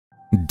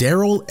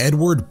Darrell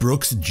Edward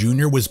Brooks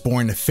Jr. was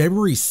born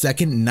February 2,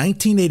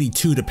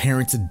 1982 to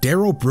parents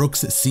Darrell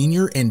Brooks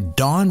Sr. and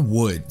Dawn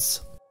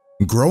Woods.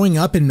 Growing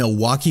up in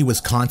Milwaukee,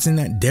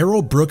 Wisconsin,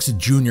 Darrell Brooks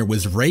Jr.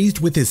 was raised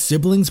with his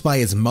siblings by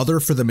his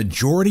mother for the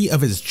majority of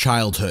his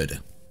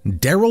childhood.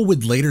 Darrell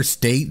would later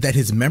state that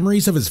his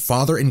memories of his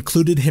father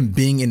included him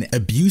being an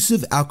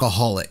abusive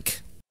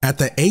alcoholic. At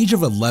the age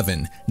of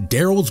 11,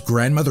 Darrell's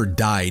grandmother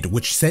died,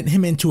 which sent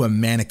him into a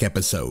manic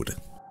episode.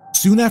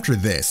 Soon after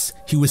this,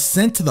 he was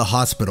sent to the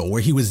hospital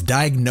where he was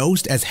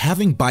diagnosed as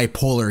having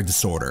bipolar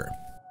disorder.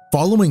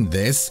 Following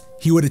this,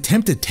 he would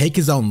attempt to take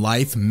his own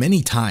life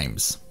many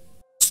times.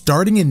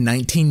 Starting in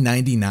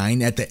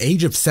 1999, at the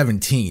age of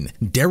 17,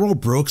 Darrell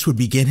Brooks would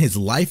begin his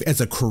life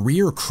as a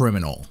career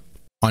criminal.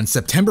 On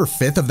September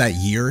 5th of that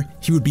year,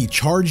 he would be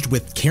charged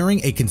with carrying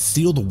a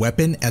concealed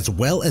weapon as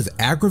well as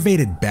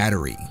aggravated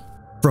battery.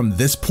 From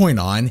this point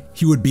on,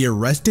 he would be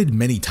arrested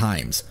many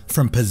times,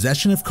 from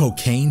possession of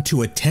cocaine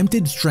to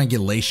attempted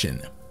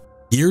strangulation.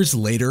 Years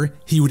later,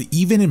 he would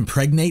even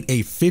impregnate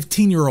a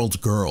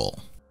 15-year-old girl.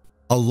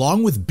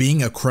 Along with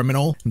being a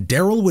criminal,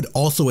 Darrell would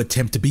also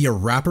attempt to be a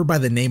rapper by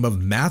the name of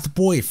Math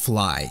Boy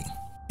Fly.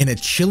 In a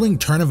chilling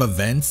turn of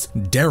events,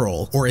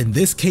 Darrell, or in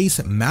this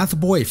case Math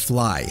Boy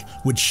Fly,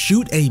 would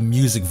shoot a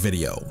music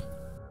video.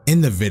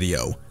 In the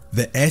video,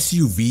 the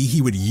SUV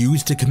he would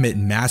use to commit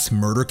mass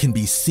murder can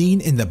be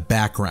seen in the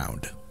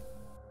background.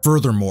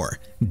 Furthermore,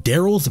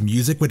 Darrell's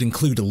music would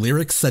include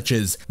lyrics such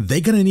as,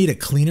 "They gonna need a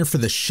cleaner for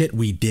the shit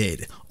we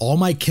did, all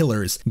my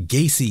killers,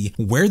 Gacy,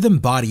 where them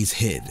bodies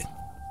hid."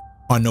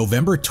 On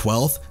November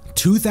 12th,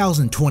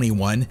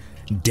 2021,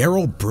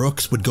 Darrell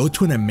Brooks would go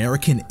to an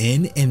American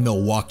Inn in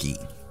Milwaukee.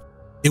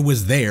 It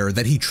was there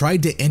that he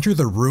tried to enter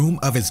the room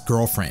of his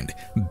girlfriend,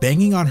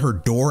 banging on her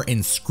door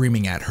and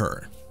screaming at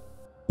her.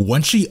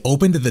 Once she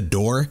opened the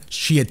door,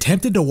 she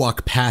attempted to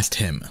walk past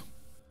him.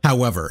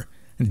 However,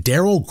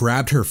 Darrell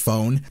grabbed her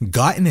phone,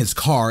 got in his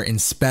car, and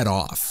sped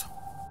off.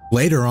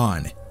 Later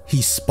on,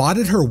 he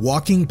spotted her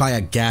walking by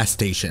a gas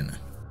station.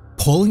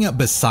 Pulling up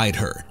beside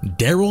her,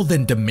 Darrell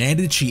then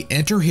demanded she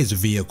enter his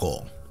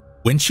vehicle.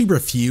 When she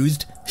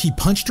refused, he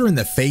punched her in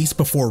the face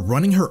before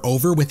running her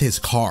over with his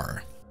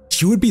car.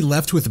 She would be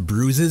left with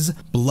bruises,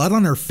 blood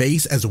on her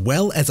face, as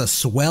well as a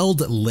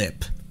swelled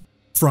lip.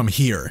 From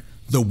here,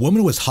 the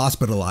woman was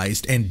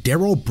hospitalized and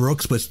Darrell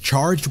Brooks was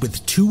charged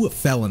with 2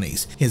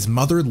 felonies, his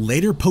mother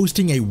later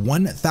posting a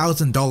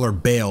 $1,000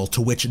 bail,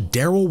 to which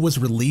Darrell was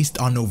released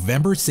on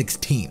November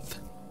 16th.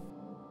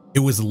 It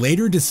was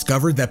later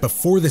discovered that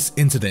before this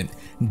incident,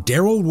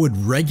 Darrell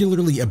would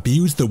regularly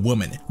abuse the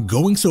woman,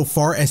 going so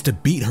far as to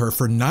beat her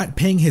for not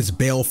paying his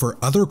bail for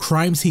other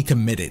crimes he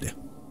committed.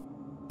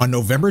 On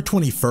November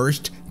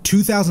 21st,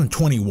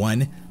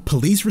 2021,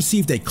 police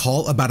received a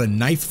call about a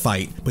knife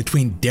fight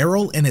between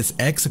Darrell and his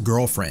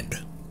ex-girlfriend.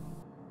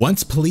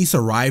 Once police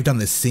arrived on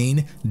the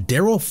scene,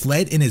 Darrell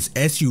fled in his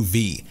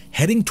SUV,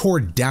 heading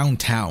toward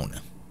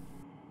downtown.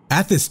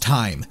 At this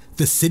time,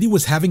 the city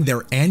was having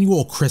their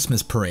annual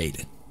Christmas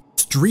parade.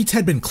 Streets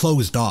had been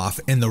closed off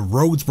and the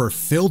roads were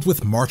filled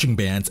with marching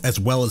bands as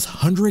well as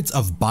hundreds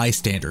of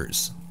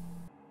bystanders.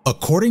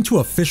 According to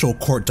official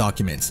court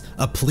documents,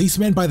 a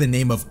policeman by the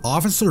name of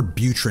Officer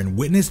Butrin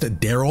witnessed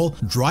Darrell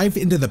drive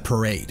into the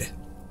parade.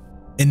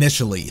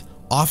 Initially,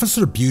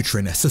 Officer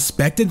Butrin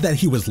suspected that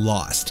he was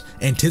lost,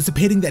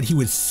 anticipating that he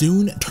would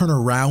soon turn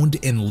around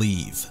and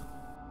leave.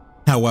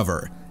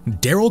 However,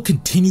 Darrell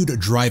continued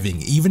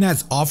driving even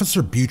as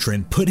Officer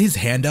Butrin put his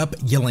hand up,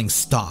 yelling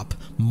 "stop"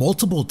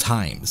 multiple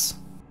times.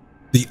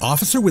 The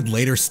officer would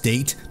later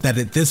state that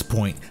at this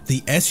point,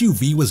 the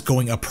SUV was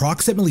going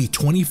approximately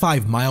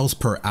 25 miles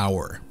per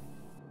hour.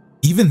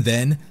 Even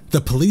then,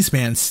 the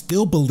policeman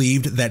still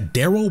believed that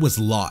Darrell was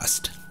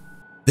lost.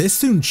 This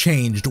soon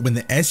changed when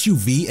the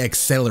SUV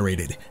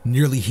accelerated,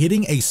 nearly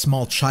hitting a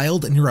small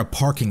child near a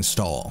parking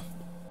stall.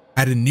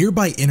 At a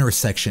nearby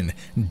intersection,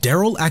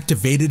 Darrell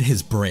activated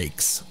his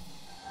brakes.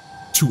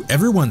 To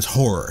everyone's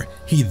horror,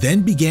 he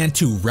then began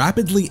to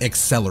rapidly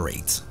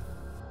accelerate.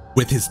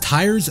 With his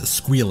tires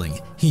squealing,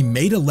 he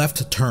made a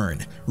left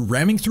turn,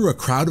 ramming through a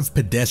crowd of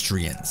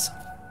pedestrians.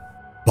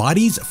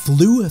 Bodies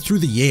flew through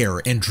the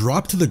air and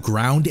dropped to the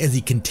ground as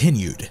he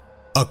continued.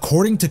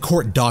 According to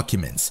court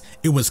documents,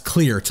 it was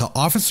clear to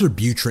Officer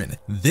Butrin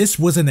this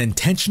was an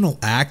intentional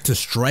act to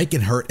strike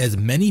and hurt as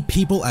many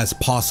people as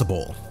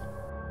possible.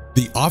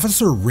 The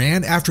officer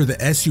ran after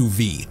the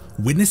SUV,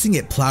 witnessing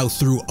it plow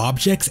through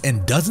objects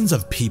and dozens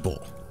of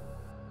people.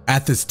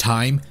 At this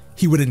time,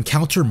 he would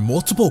encounter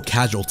multiple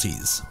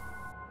casualties.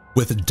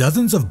 With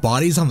dozens of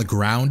bodies on the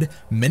ground,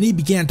 many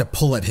began to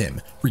pull at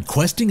him,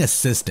 requesting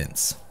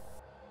assistance.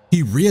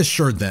 He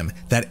reassured them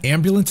that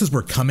ambulances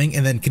were coming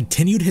and then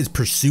continued his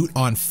pursuit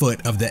on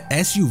foot of the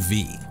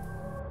SUV.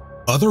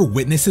 Other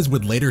witnesses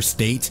would later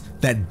state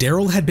that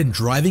Darrell had been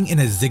driving in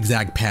a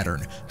zigzag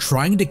pattern,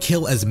 trying to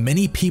kill as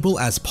many people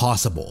as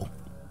possible.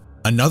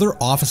 Another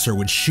officer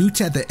would shoot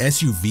at the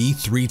SUV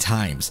 3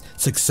 times,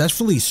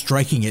 successfully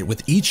striking it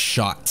with each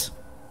shot.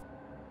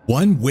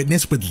 One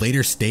witness would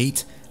later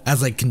state,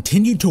 As I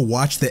continued to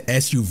watch the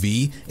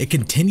SUV, it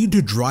continued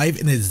to drive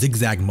in a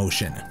zigzag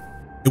motion.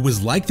 It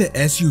was like the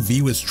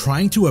SUV was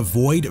trying to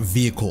avoid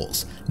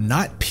vehicles,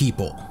 not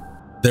people.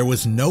 There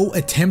was no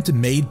attempt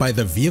made by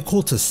the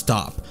vehicle to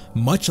stop,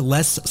 much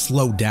less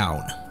slow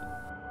down.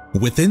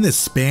 Within the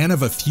span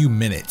of a few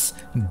minutes,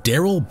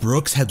 Darrell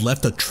Brooks had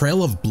left a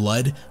trail of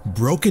blood,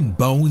 broken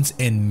bones,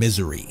 and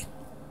misery.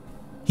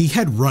 He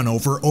had run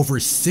over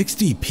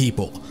 60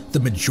 people, the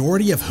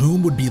majority of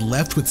whom would be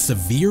left with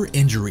severe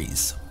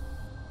injuries.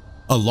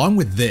 Along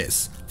with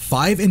this,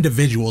 5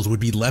 individuals would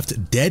be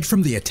left dead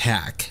from the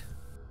attack.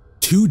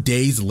 2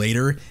 days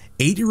later,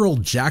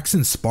 8-year-old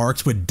Jackson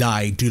Sparks would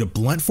die due to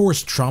blunt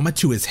force trauma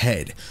to his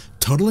head,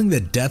 totaling the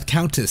death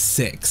count to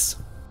 6.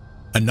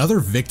 Another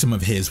victim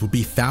of his would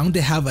be found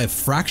to have a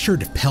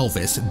fractured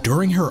pelvis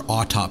during her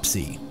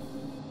autopsy.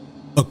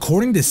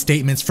 According to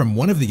statements from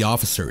one of the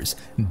officers,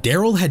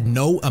 Darrell had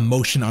no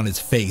emotion on his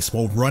face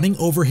while running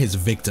over his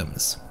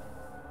victims.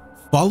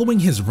 Following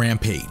his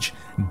rampage,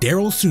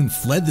 Darrell soon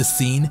fled the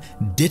scene,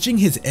 ditching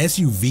his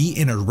SUV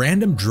in a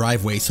random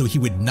driveway so he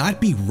would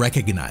not be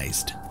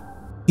recognized.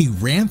 He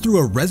ran through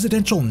a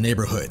residential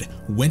neighborhood,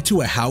 went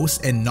to a house,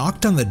 and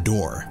knocked on the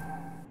door.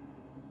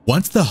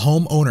 Once the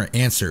homeowner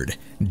answered,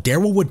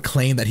 Darrell would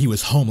claim that he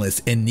was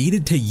homeless and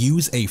needed to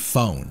use a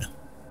phone.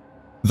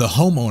 The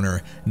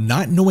homeowner,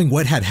 not knowing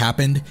what had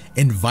happened,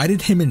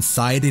 invited him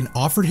inside and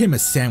offered him a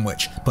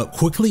sandwich, but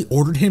quickly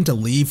ordered him to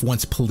leave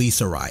once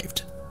police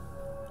arrived.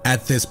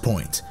 At this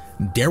point,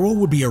 Darrell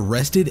would be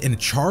arrested and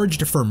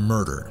charged for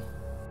murder.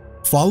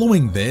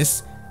 Following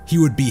this, he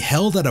would be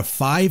held at a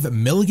 $5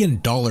 million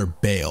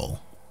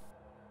bail.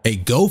 A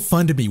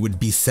GoFundMe would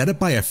be set up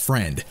by a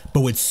friend,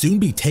 but would soon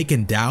be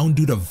taken down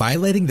due to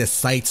violating the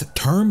site's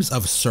terms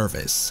of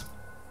service.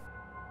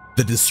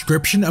 The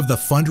description of the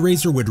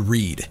fundraiser would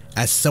read,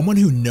 "As someone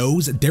who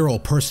knows Darrell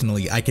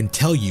personally, I can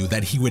tell you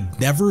that he would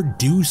never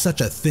do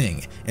such a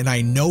thing, and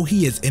I know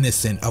he is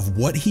innocent of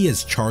what he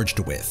is charged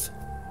with.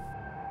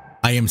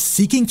 I am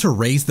seeking to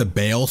raise the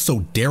bail so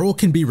Darrell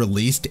can be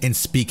released and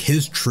speak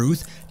his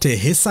truth to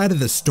his side of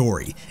the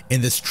story in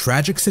this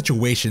tragic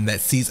situation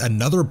that sees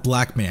another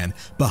black man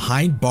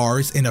behind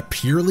bars in a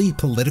purely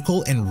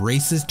political and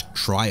racist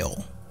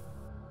trial."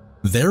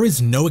 There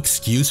is no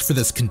excuse for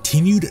this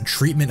continued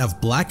treatment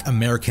of black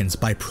Americans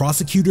by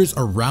prosecutors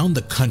around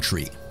the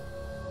country.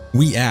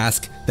 We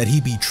ask that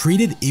he be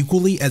treated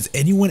equally as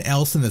anyone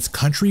else in this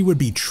country would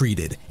be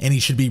treated, and he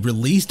should be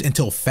released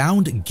until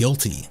found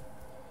guilty.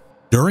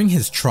 During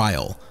his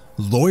trial,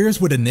 lawyers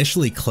would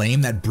initially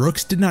claim that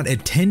Brooks did not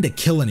intend to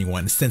kill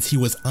anyone since he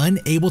was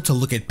unable to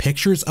look at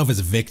pictures of his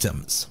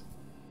victims.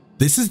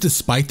 This is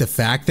despite the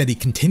fact that he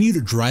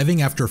continued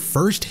driving after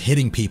first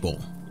hitting people.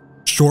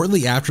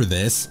 Shortly after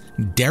this,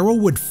 Darrell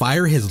would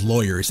fire his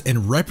lawyers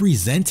and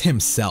represent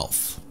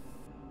himself.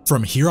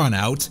 From here on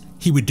out,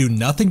 he would do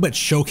nothing but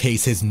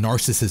showcase his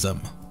narcissism.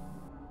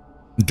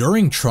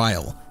 During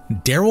trial,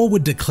 Darrell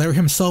would declare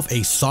himself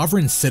a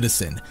sovereign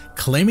citizen,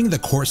 claiming the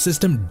court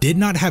system did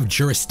not have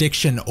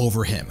jurisdiction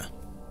over him.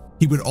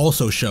 He would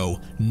also show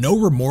no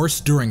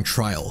remorse during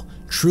trial,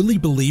 truly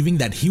believing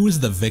that he was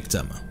the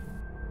victim.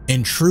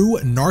 In true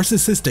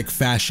narcissistic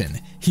fashion,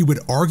 he would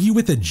argue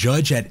with the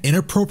judge at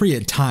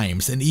inappropriate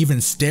times and even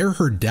stare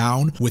her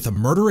down with a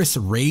murderous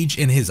rage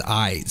in his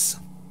eyes.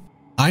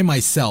 I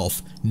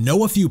myself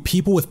know a few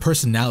people with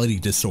personality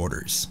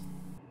disorders.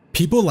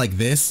 People like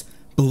this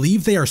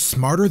believe they are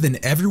smarter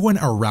than everyone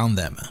around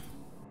them.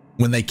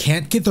 When they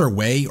can't get their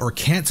way or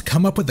can't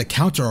come up with a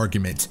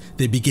counterargument,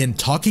 they begin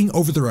talking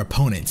over their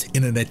opponent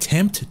in an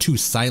attempt to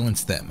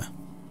silence them.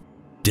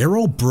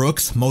 Darrell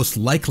Brooks most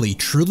likely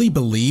truly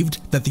believed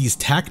that these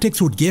tactics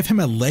would give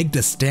him a leg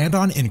to stand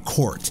on in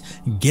court,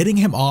 getting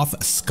him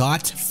off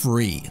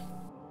scot-free.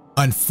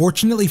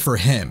 Unfortunately for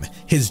him,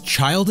 his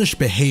childish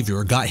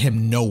behavior got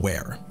him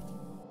nowhere.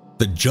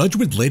 The judge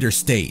would later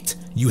state,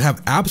 "You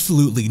have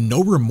absolutely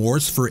no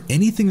remorse for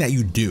anything that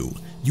you do.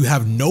 You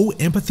have no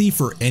empathy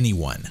for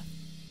anyone.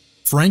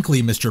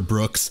 Frankly, Mr.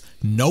 Brooks,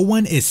 no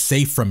one is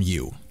safe from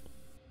you."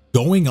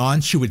 Going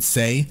on, she would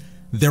say,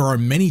 "There are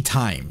many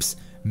times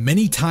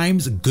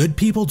good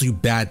people do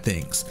bad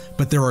things,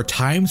 but there are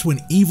times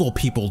when evil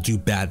people do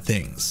bad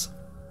things.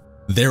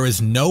 There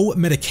is no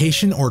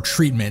medication or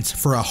treatment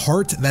for a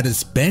heart that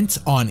is bent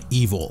on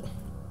evil."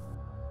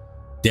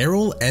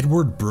 Darrell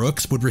Edward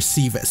Brooks would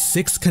receive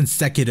 6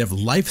 consecutive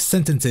life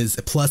sentences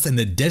plus an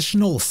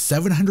additional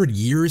 700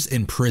 years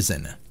in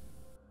prison.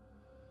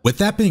 With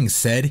that being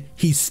said,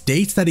 he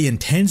states that he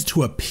intends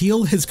to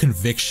appeal his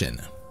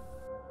conviction.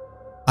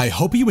 I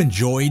hope you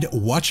enjoyed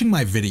watching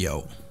my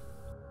video.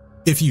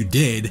 If you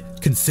did,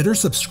 consider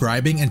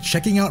subscribing and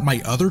checking out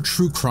my other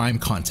true crime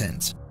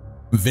content.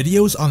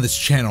 Videos on this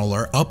channel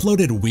are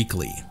uploaded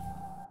weekly.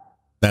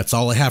 That's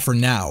all I have for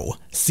now.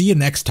 See you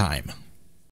next time.